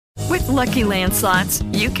Lucky Land Slots,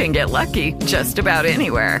 you can get lucky just about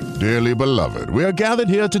anywhere. Dearly beloved, we are gathered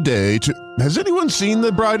here today to... Has anyone seen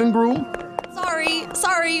the bride and groom?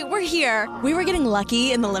 Sorry, we're here. We were getting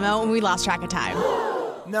lucky in the limo and we lost track of time.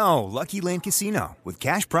 No, Lucky Land Casino, with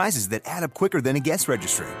cash prizes that add up quicker than a guest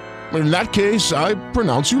registry. In that case, I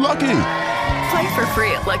pronounce you lucky. Play for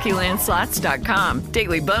free at LuckyLandSlots.com.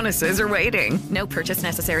 Daily bonuses are waiting. No purchase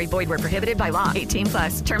necessary. Void where prohibited by law.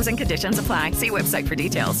 18+. Terms and conditions apply. See website for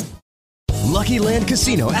details. Lucky Land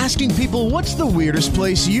Casino, asking people, what's the weirdest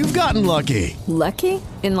place you've gotten lucky? Lucky?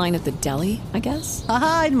 In line at the deli, I guess?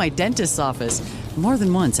 Aha, in my dentist's office. More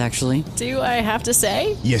than once, actually. Do I have to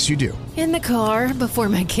say? Yes, you do. In the car before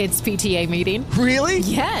my kids' PTA meeting. Really?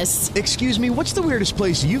 Yes. Excuse me, what's the weirdest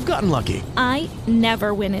place you've gotten lucky? I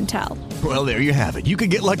never win and tell. Well, there you have it. You can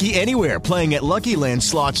get lucky anywhere, playing at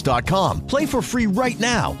LuckyLandSlots.com. Play for free right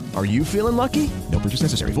now. Are you feeling lucky? No purchase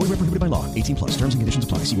necessary. Void where prohibited by law. 18+. Terms and conditions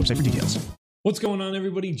apply. See website for details. What's going on,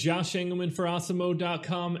 everybody? Josh Engelman for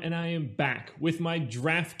Awesemo.com, and I am back with my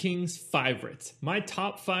DraftKings favorites, my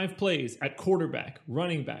top 5 plays at quarterback,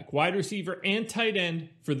 running back, wide receiver, and tight end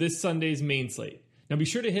for this Sunday's main slate. Now be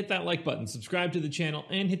sure to hit that like button, subscribe to the channel,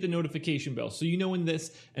 and hit the notification bell so you know when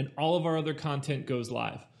this and all of our other content goes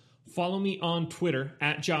live. Follow me on Twitter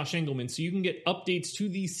at Josh Engelman so you can get updates to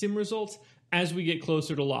these sim results as we get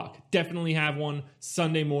closer to lock. Definitely have one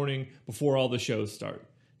Sunday morning before all the shows start.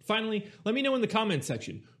 Finally, let me know in the comments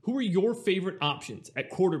section, who are your favorite options at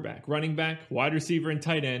quarterback, running back, wide receiver, and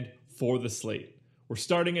tight end for the slate? We're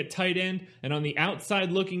starting at tight end, and on the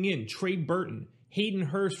outside looking in, Trey Burton, Hayden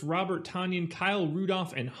Hurst, Robert Tonyan, Kyle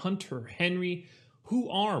Rudolph, and Hunter Henry. Who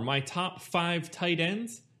are my top 5 tight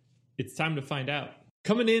ends? It's time to find out.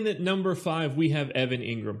 Coming in at number 5, we have Evan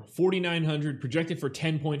Ingram, 4,900, projected for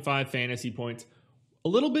 10.5 fantasy points. A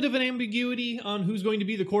little bit of an ambiguity on who's going to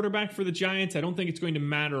be the quarterback for the Giants. I don't think it's going to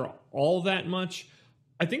matter all that much.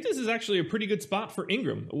 I think this is actually a pretty good spot for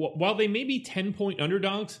Ingram. While they may be 10-point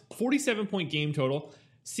underdogs, 47-point game total,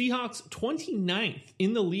 Seahawks 29th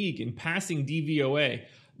in the league in passing DVOA.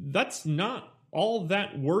 That's not all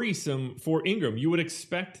that worrisome for Ingram. You would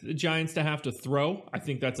expect the Giants to have to throw. I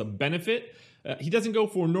think that's a benefit. He doesn't go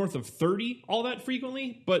for north of 30 all that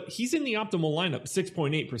frequently, but he's in the optimal lineup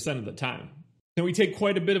 6.8% of the time. Now we take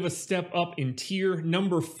quite a bit of a step up in tier.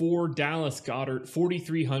 Number 4, Dallas Goedert,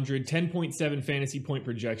 4,300, 10.7 fantasy point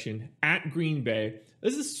projection at Green Bay.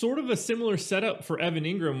 This is sort of a similar setup for Evan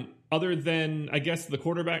Ingram, other than, I guess, the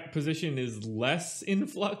quarterback position is less in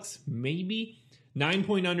flux, maybe.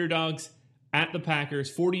 9-point underdogs at the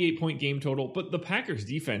Packers, 48-point game total, but the Packers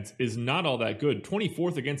defense is not all that good.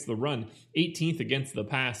 24th against the run, 18th against the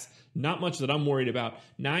pass. Not much that I'm worried about.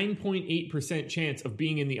 9.8% chance of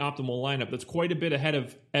being in the optimal lineup. That's quite a bit ahead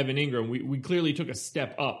of Evan Ingram. We clearly took a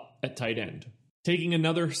step up at tight end. Taking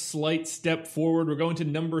another slight step forward, we're going to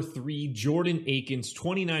number 3, Jordan Akins,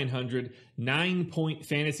 2,900, 9-point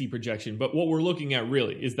fantasy projection. But what we're looking at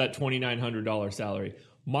really is that $2,900 salary.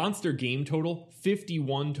 Monster game total,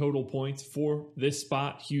 51 total points for this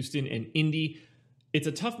spot, Houston and Indy. It's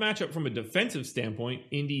a tough matchup from a defensive standpoint.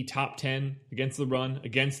 Indy top 10 against the run,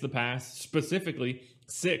 against the pass, specifically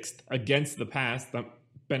 6th against the pass. That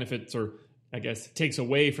benefits, or I guess takes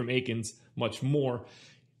away from Akins much more.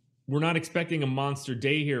 We're not expecting a monster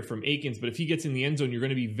day here from Akins, but if he gets in the end zone, you're going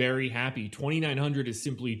to be very happy. 2,900 is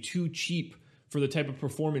simply too cheap for the type of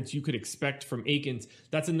performance you could expect from Akins.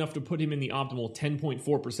 That's enough to put him in the optimal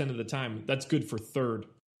 10.4% of the time. That's good for third.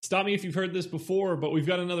 Stop me if you've heard this before, but we've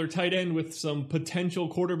got another tight end with some potential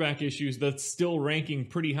quarterback issues that's still ranking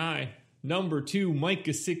pretty high. Number 2, Mike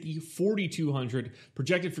Gesicki, 4,200,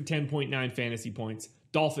 projected for 10.9 fantasy points.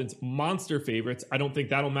 Dolphins, monster favorites. I don't think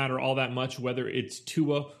that'll matter all that much, whether it's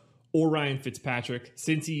Tua or Ryan Fitzpatrick.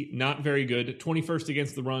 Cincy, not very good. 21st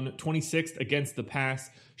against the run, 26th against the pass.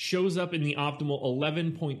 Shows up in the optimal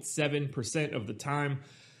 11.7% of the time.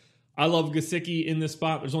 I love Gesicki in this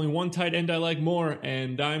spot. There's only one tight end I like more,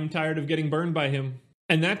 and I'm tired of getting burned by him.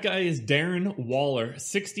 And that guy is Darren Waller,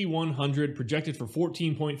 6,100, projected for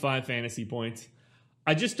 14.5 fantasy points.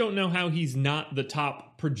 I just don't know how he's not the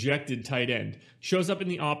top projected tight end. Shows up in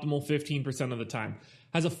the optimal 15% of the time.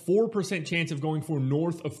 Has a 4% chance of going for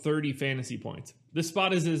north of 30 fantasy points. This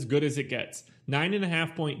spot is as good as it gets.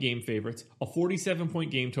 9.5-point game favorites, a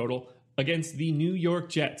 47-point game total against the New York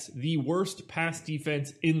Jets, the worst pass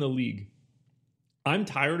defense in the league. I'm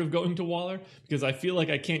tired of going to Waller because I feel like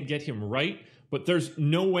I can't get him right, but there's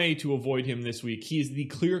no way to avoid him this week. He is the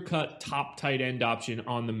clear-cut top tight end option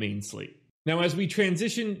on the main slate. Now, as we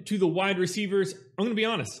transition to the wide receivers, I'm going to be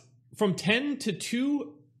honest. From 10 to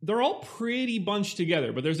 2, they're all pretty bunched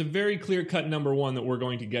together, but there's a very clear-cut number one that we're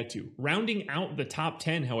going to get to. Rounding out the top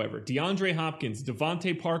 10, however, DeAndre Hopkins,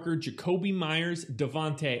 Devontae Parker, Jacoby Myers,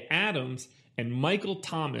 Davante Adams, and Michael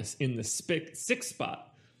Thomas in the sixth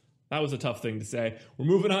spot. That was a tough thing to say. We're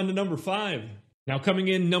moving on to number 5. Now coming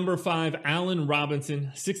in number 5, Allen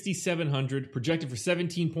Robinson, 6,700, projected for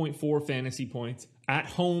 17.4 fantasy points. At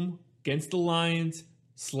home, against the Lions,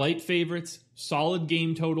 slight favorites, solid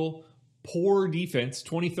game total, poor defense,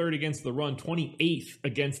 23rd against the run, 28th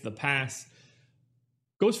against the pass.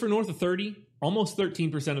 Goes for north of 30, almost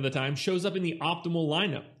 13% of the time. Shows up in the optimal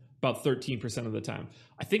lineup about 13% of the time.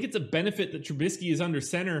 I think it's a benefit that Trubisky is under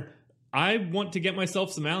center. I want to get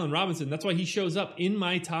myself some Allen Robinson. That's why he shows up in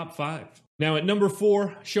my top 5. Now at number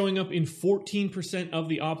 4, showing up in 14% of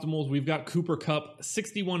the optimals, we've got Cooper Kupp,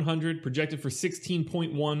 6,100, projected for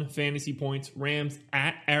 16.1 fantasy points. Rams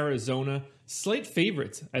at Arizona. Slight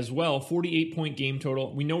favorites as well, 48-point game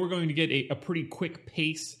total. We know we're going to get a pretty quick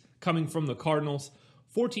pace coming from the Cardinals.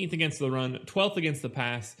 14th against the run, 12th against the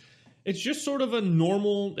pass. It's just sort of a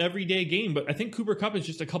normal everyday game, but I think Cooper Kupp is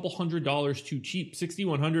just a couple $100 too cheap.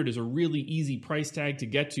 6,100 is a really easy price tag to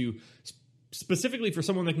get to, specifically for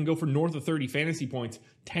someone that can go for north of 30 fantasy points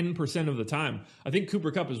 10% of the time. I think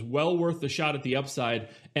Cooper Kupp is well worth the shot at the upside,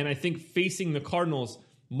 and I think facing the Cardinals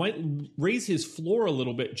might raise his floor a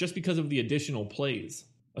little bit just because of the additional plays.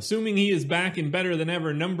 Assuming he is back and better than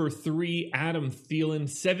ever, number 3, Adam Thielen,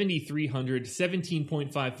 7,300,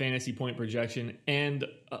 17.5 fantasy point projection, and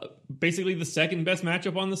basically the second best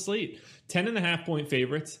matchup on the slate. 10.5 point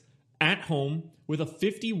favorites at home with a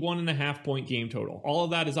 51.5 point game total. All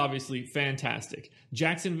of that is obviously fantastic.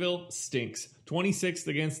 Jacksonville stinks. 26th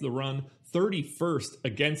against the run, 31st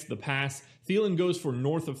against the pass. Thielen goes for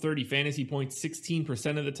north of 30 fantasy points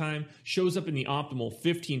 16% of the time, shows up in the optimal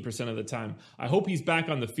 15% of the time. I hope he's back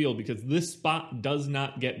on the field because this spot does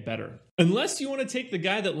not get better. Unless you want to take the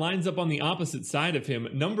guy that lines up on the opposite side of him,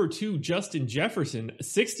 number 2, Justin Jefferson,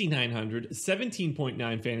 6,900,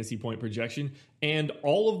 17.9 fantasy point projection, and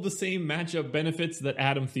all of the same matchup benefits that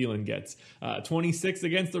Adam Thielen gets. 26th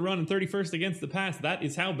against the run and 31st against the pass. That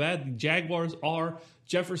is how bad the Jaguars are.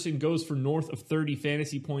 Jefferson goes for north of 30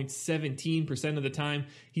 fantasy points 17% of the time.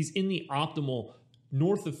 He's in the optimal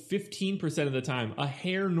north of 15% of the time, a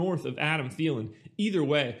hair north of Adam Thielen. Either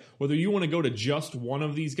way, whether you want to go to just one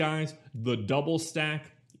of these guys, the double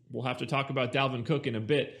stack, we'll have to talk about Dalvin Cook in a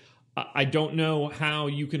bit. I don't know how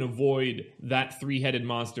you can avoid that three-headed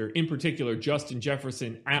monster, in particular Justin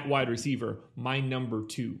Jefferson at wide receiver, my number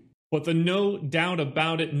 2. But the no doubt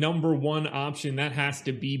about it number 1 option, that has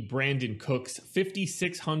to be Brandon Cooks.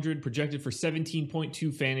 5,600, projected for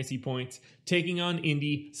 17.2 fantasy points. Taking on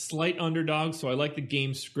Indy, slight underdog, so I like the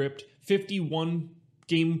game script. 51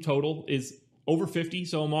 game total is over 50,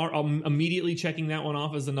 so I'm immediately checking that one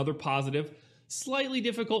off as another positive. Slightly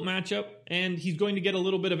difficult matchup, and he's going to get a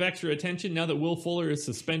little bit of extra attention now that Will Fuller is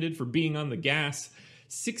suspended for being on the gas.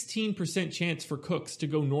 16% chance for Cooks to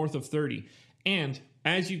go north of 30. And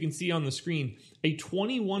as you can see on the screen, a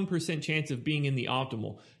 21% chance of being in the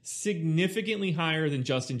optimal, significantly higher than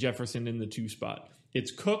Justin Jefferson in the 2 spot.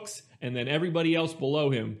 It's Cooks and then everybody else below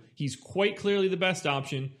him. He's quite clearly the best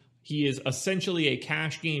option. He is essentially a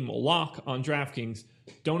cash game lock on DraftKings.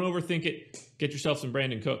 Don't overthink it. Get yourself some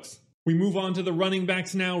Brandon Cooks. We move on to the running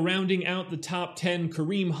backs now, rounding out the top 10,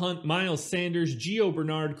 Kareem Hunt, Miles Sanders, Gio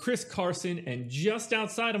Bernard, Chris Carson, and just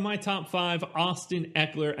outside of my top 5, Austin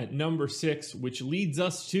Eckler at number 6, which leads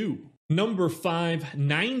us to number 5,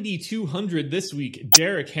 9,200 this week,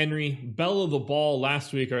 Derrick Henry, bell of the ball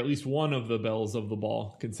last week, or at least one of the bells of the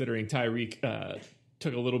ball, considering Tyreek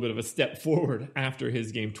took a little bit of a step forward after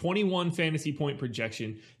his game. 21 fantasy point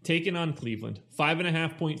projection, taken on Cleveland.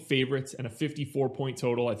 5.5 point favorites and a 54 point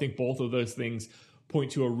total. I think both of those things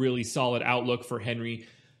point to a really solid outlook for Henry.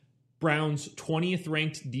 Browns 20th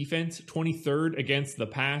ranked defense, 23rd against the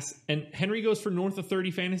pass, and Henry goes for north of 30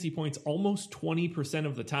 fantasy points almost 20%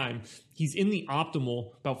 of the time. He's in the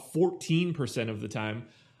optimal about 14% of the time.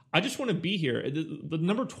 I just want to be here. The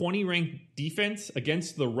number 20 ranked defense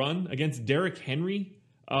against the run, against Derrick Henry.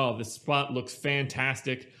 Oh, this spot looks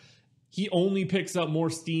fantastic. He only picks up more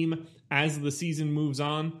steam as the season moves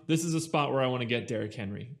on. This is a spot where I want to get Derrick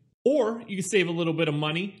Henry. Or you can save a little bit of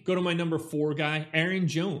money. Go to my number 4 guy, Aaron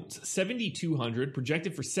Jones, 7,200,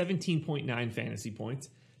 projected for 17.9 fantasy points.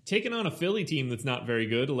 Taking on a Philly team that's not very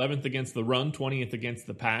good, 11th against the run, 20th against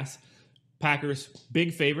the pass. Packers,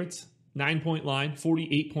 big favorites. 9-point line,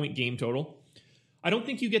 48-point game total. I don't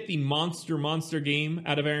think you get the monster game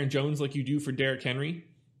out of Aaron Jones like you do for Derrick Henry.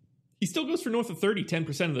 He still goes for north of 30,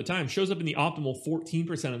 10% of the time. Shows up in the optimal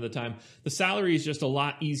 14% of the time. The salary is just a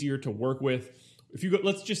lot easier to work with. If you go,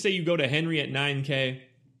 let's just say you go to Henry at 9K,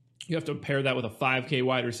 you have to pair that with a 5K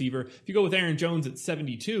wide receiver. If you go with Aaron Jones at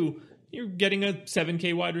 72, you're getting a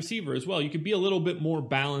 7K wide receiver as well. You could be a little bit more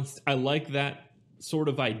balanced. I like that sort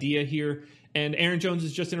of idea here. And Aaron Jones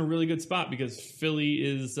is just in a really good spot because Philly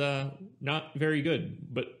is not very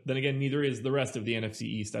good. But then again, neither is the rest of the NFC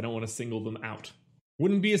East. I don't want to single them out.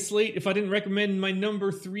 Wouldn't be a slate if I didn't recommend my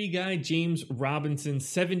number 3 guy, James Robinson,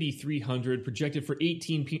 7,300, projected for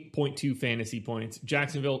 18.2 fantasy points.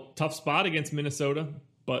 Jacksonville, tough spot against Minnesota,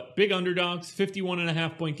 but big underdogs,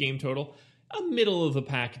 51.5 point game total, a middle of the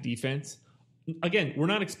pack defense. Again, we're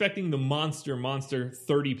not expecting the monster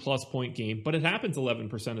 30-plus point game, but it happens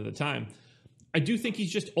 11% of the time. I do think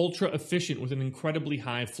he's just ultra efficient with an incredibly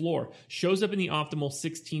high floor. Shows up in the optimal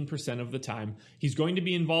 16% of the time. He's going to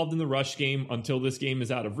be involved in the rush game until this game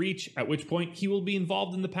is out of reach, at which point he will be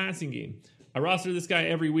involved in the passing game. I roster this guy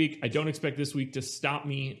every week. I don't expect this week to stop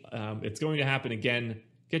me. It's going to happen again.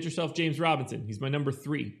 Get yourself James Robinson. He's my number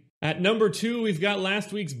 3. At number 2, we've got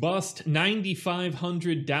last week's bust,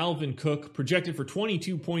 9,500 Dalvin Cook, projected for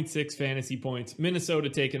 22.6 fantasy points.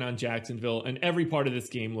 Minnesota taking on Jacksonville, and every part of this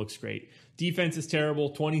game looks great. Defense is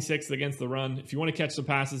terrible, 26th against the run. If you want to catch some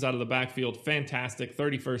passes out of the backfield, fantastic,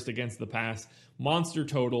 31st against the pass. Monster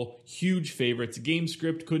total, huge favorites. Game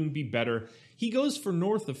script couldn't be better. He goes for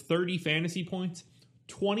north of 30 fantasy points,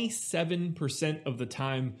 27% of the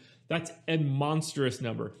time. That's a monstrous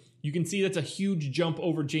number. You can see that's a huge jump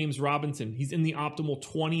over James Robinson. He's in the optimal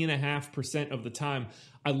 20.5% of the time.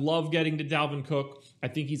 I love getting to Dalvin Cook. I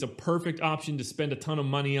think he's a perfect option to spend a ton of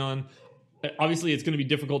money on. Obviously, it's going to be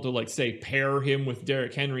difficult to, pair him with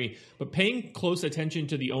Derrick Henry, but paying close attention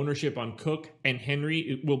to the ownership on Cook and Henry,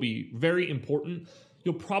 it will be very important.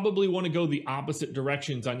 You'll probably want to go the opposite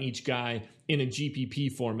directions on each guy in a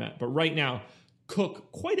GPP format. But right now,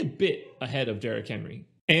 Cook quite a bit ahead of Derrick Henry.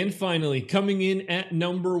 And finally, coming in at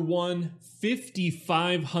number 1,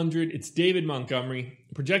 5,500, it's David Montgomery,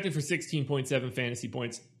 projected for 16.7 fantasy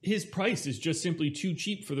points. His price is just simply too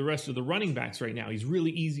cheap for the rest of the running backs right now. He's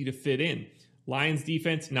really easy to fit in. Lions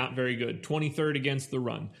defense, not very good. 23rd against the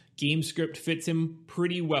run. Game script fits him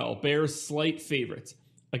pretty well. Bears, slight favorites.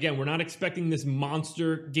 Again, we're not expecting this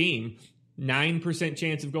monster game. 9%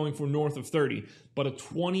 chance of going for north of 30, but a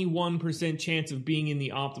 21% chance of being in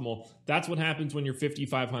the optimal. That's what happens when you're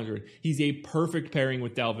 5,500. He's a perfect pairing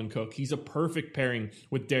with Dalvin Cook. He's a perfect pairing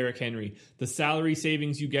with Derrick Henry. The salary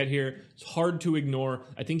savings you get here, it's hard to ignore.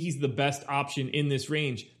 I think he's the best option in this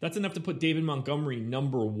range. That's enough to put David Montgomery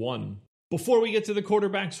number 1. Before we get to the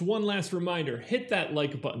quarterbacks, one last reminder, hit that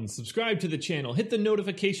like button, subscribe to the channel, hit the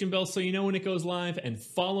notification bell so you know when it goes live, and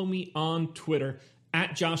follow me on Twitter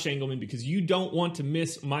at Josh Engelman, because you don't want to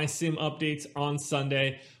miss my sim updates on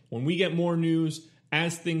Sunday. When we get more news,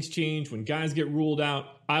 as things change, when guys get ruled out,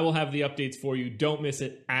 I will have the updates for you. Don't miss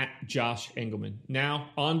it at Josh Engelman.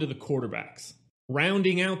 Now, on to the quarterbacks.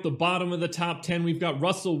 Rounding out the bottom of the top 10, we've got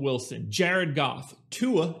Russell Wilson, Jared Goff,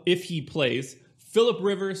 Tua, if he plays, Phillip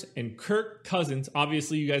Rivers, and Kirk Cousins.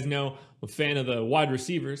 Obviously, you guys know I'm a fan of the wide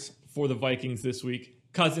receivers for the Vikings this week.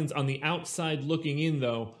 Cousins on the outside looking in,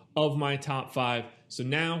 though, of my top 5. So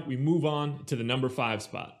now we move on to the number 5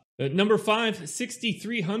 spot. At number 5,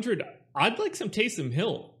 6,300. I'd like some Taysom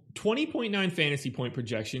Hill. 20.9 fantasy point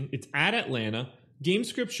projection. It's at Atlanta. Game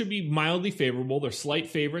script should be mildly favorable. They're slight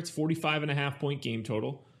favorites, 45.5 point game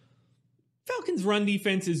total. Falcons' run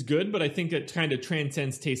defense is good, but I think it kind of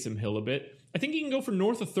transcends Taysom Hill a bit. I think he can go for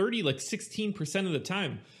north of 30, 16% of the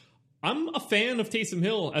time. I'm a fan of Taysom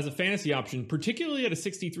Hill as a fantasy option, particularly at a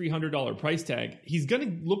 $6,300 price tag. He's going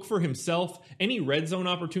to look for himself. Any red zone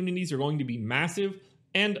opportunities are going to be massive.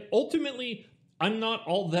 And ultimately, I'm not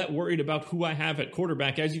all that worried about who I have at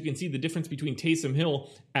quarterback. As you can see, the difference between Taysom Hill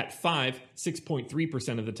at 5,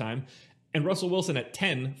 6.3% of the time, and Russell Wilson at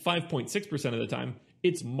 10, 5.6% of the time,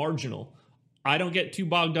 it's marginal. I don't get too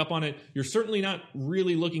bogged up on it. You're certainly not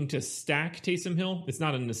really looking to stack Taysom Hill. It's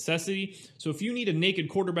not a necessity. So if you need a naked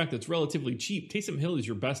quarterback that's relatively cheap, Taysom Hill is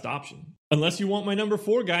your best option. Unless you want my number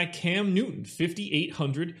 4 guy, Cam Newton,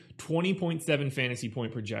 5,800, 20.7 fantasy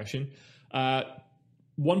point projection. 1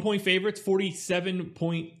 point favorites, 47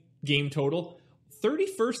 point game total.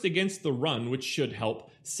 31st against the run, which should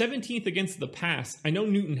help. 17th against the pass. I know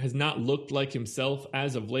Newton has not looked like himself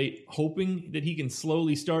as of late, hoping that he can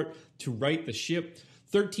slowly start to right the ship.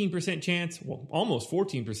 13% chance, well, almost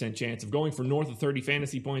 14% chance of going for north of 30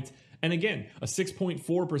 fantasy points. And again, a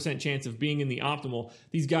 6.4% chance of being in the optimal.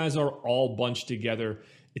 These guys are all bunched together.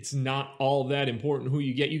 It's not all that important who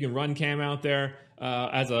you get. You can run Cam out there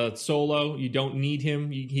as a solo. You don't need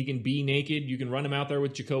him. He can be naked. You can run him out there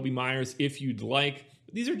with Jacoby Myers if you'd like.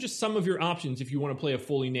 These are just some of your options if you want to play a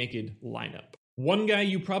fully naked lineup. One guy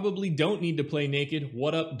you probably don't need to play naked.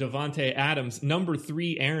 What up, Davante Adams? Number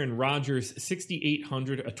 3, Aaron Rodgers,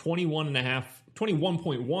 6,800, a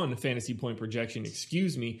 21.1 fantasy point projection,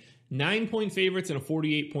 9-point favorites and a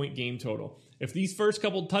 48-point game total. If these first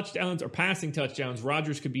couple touchdowns are passing touchdowns,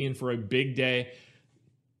 Rodgers could be in for a big day.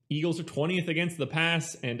 Eagles are 20th against the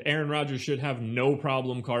pass, and Aaron Rodgers should have no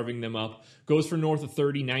problem carving them up. Goes for north of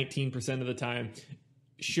 30, 19% of the time.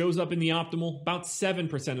 Shows up in the optimal about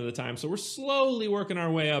 7% of the time. So we're slowly working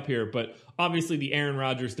our way up here, but obviously the Aaron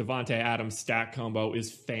Rodgers, Davante Adams stack combo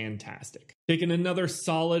is fantastic. Taking another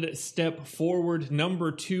solid step forward,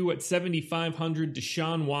 number 2 at 7,500,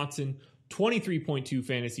 Deshaun Watson, 23.2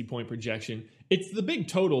 fantasy point projection. It's the big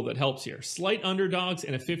total that helps here. Slight underdogs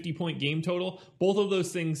and a 50-point game total. Both of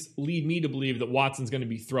those things lead me to believe that Watson's going to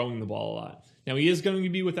be throwing the ball a lot. Now, he is going to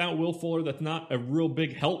be without Will Fuller. That's not a real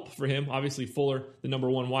big help for him. Obviously, Fuller, the number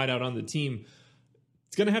 1 wideout on the team.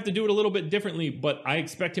 It's going to have to do it a little bit differently, but I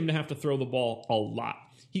expect him to have to throw the ball a lot.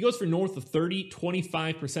 He goes for north of 30,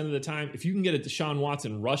 25% of the time. If you can get a Deshaun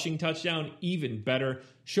Watson rushing touchdown, even better.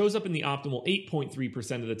 Shows up in the optimal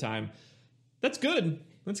 8.3% of the time. That's good.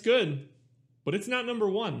 That's good. But it's not number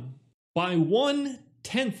 1. By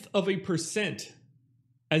 0.1%.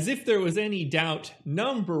 As if there was any doubt,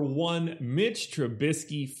 number 1, Mitch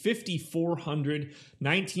Trubisky, 5,400,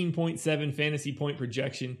 19.7 fantasy point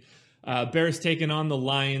projection. Bears taking on the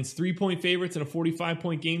Lions, 3-point favorites and a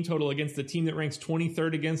 45-point game total against the team that ranks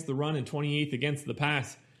 23rd against the run and 28th against the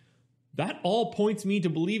pass. That all points me to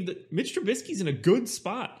believe that Mitch Trubisky's in a good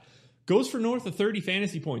spot. Goes for north of 30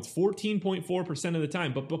 fantasy points, 14.4% of the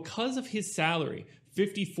time. But because of his salary,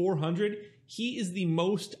 5,400, he is the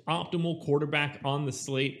most optimal quarterback on the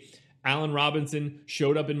slate. Allen Robinson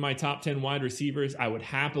showed up in my top 10 wide receivers. I would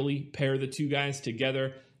happily pair the two guys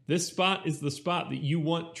together. This spot is the spot that you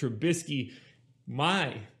want Trubisky,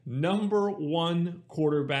 my number 1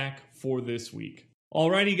 quarterback for this week.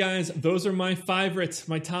 Alrighty, guys, those are my favorites,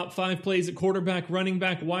 my top 5 plays at quarterback, running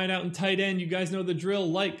back, wideout, and tight end. You guys know the drill.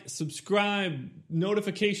 Like, subscribe,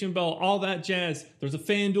 notification bell, all that jazz. There's a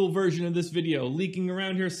FanDuel version of this video leaking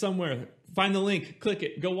around here somewhere. Find the link, click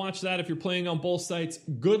it, go watch that if you're playing on both sites.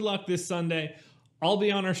 Good luck this Sunday. I'll be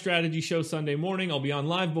on our strategy show Sunday morning. I'll be on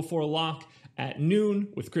live before lock at noon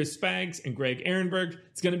with Chris Spags and Greg Ehrenberg.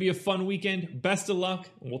 It's going to be a fun weekend. Best of luck,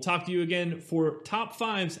 and we'll talk to you again for top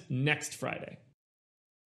 5s next Friday.